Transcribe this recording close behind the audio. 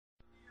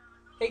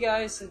Hey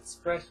guys, it's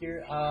Brett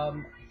here.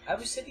 I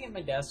was sitting at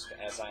my desk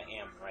as I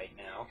am right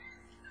now.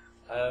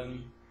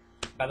 Um,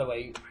 by the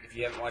way, if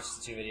you haven't watched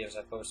the two videos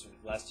I posted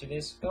the last 2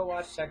 days, go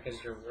watch that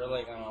because you're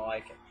really gonna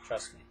like it.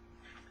 Trust me.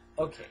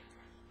 Okay.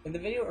 In the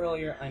video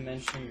earlier, I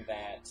mentioned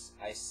that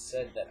I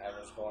said that I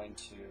was going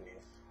to.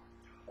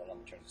 Hold on,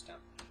 let me turn this down.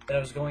 That I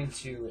was going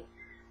to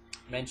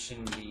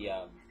mention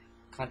the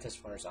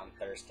contest winners on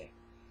Thursday.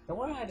 Now,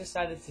 what I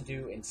decided to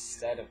do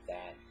instead of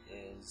that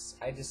is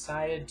I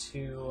decided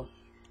to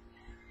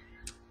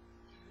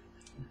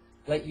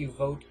let you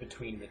vote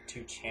between the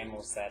two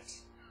channels that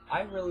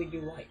I really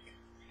do like.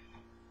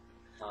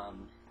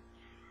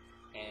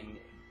 And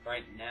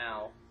right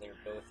now, they're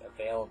both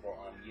available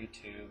on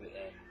YouTube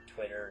and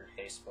Twitter,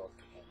 Facebook,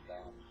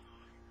 and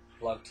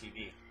Blog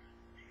TV.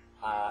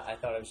 I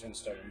thought I was going to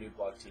start a new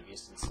Blog TV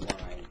since the one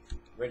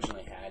I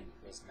originally had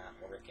is not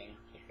working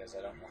because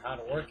I don't know how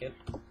to work it.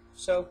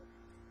 So,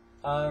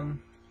 what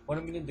I'm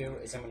going to do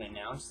is I'm going to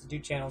announce the two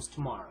channels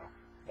tomorrow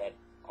that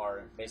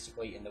are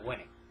basically in the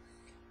winning.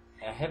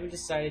 And I haven't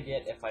decided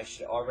yet if I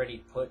should already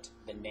put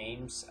the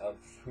names of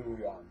who,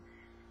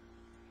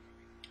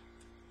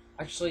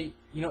 actually,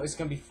 you know, it's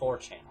going to be 4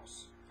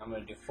 channels. I'm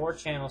going to do 4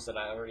 channels that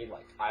I already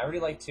like. I already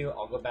like 2.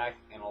 I'll go back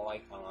and I'll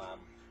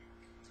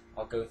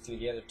go through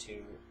the other 2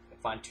 and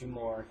find 2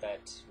 more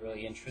that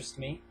really interest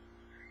me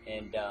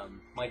and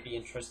might be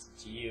interested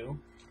to you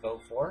to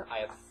vote for. I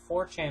have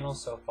 4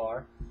 channels so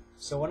far.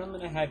 So what I'm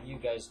going to have you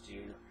guys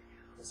do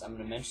is I'm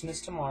going to mention this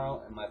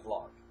tomorrow in my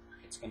vlog.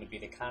 It's going to be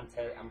the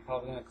contest. I'm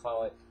probably going to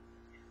call it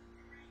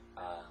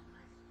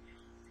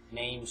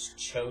names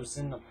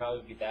chosen. I'll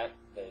probably be that.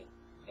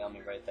 Let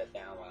me write that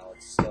down while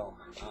it's still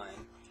in my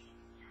mind.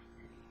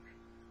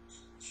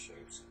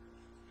 Chosen.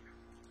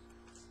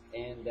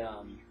 And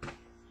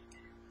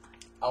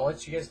I'll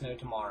let you guys know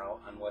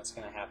tomorrow on what's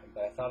going to happen.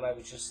 But I thought I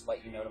would just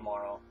let you know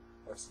tomorrow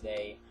or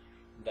today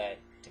that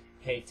to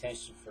pay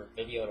attention for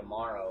video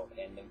tomorrow,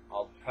 and then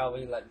I'll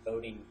probably let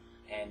voting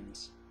end.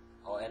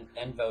 I'll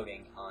end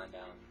voting on.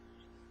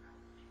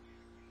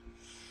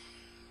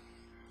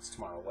 It's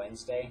tomorrow,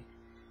 Wednesday.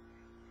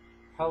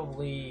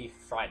 Probably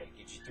Friday.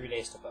 Gives you 3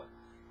 days to vote.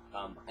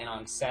 And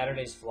on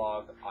Saturday's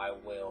vlog, I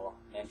will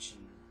mention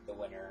the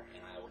winner,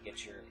 and I will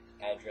get your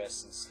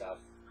address and stuff,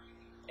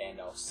 and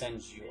I'll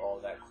send you all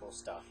that cool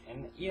stuff.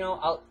 And you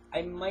know,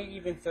 I might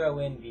even throw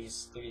in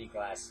these 3D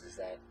glasses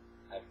that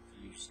I've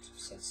used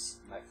since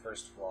my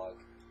first vlog.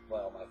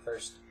 Well, my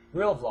first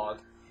real vlog.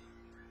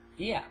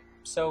 Yeah.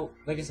 So,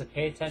 like I said,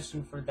 pay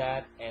attention for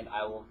that, and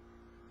I will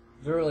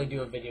literally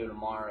do a video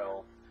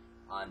tomorrow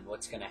on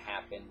what's going to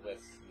happen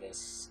with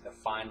the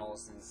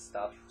finals and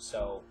stuff.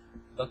 So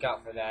look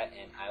out for that,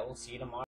 and I will see you tomorrow.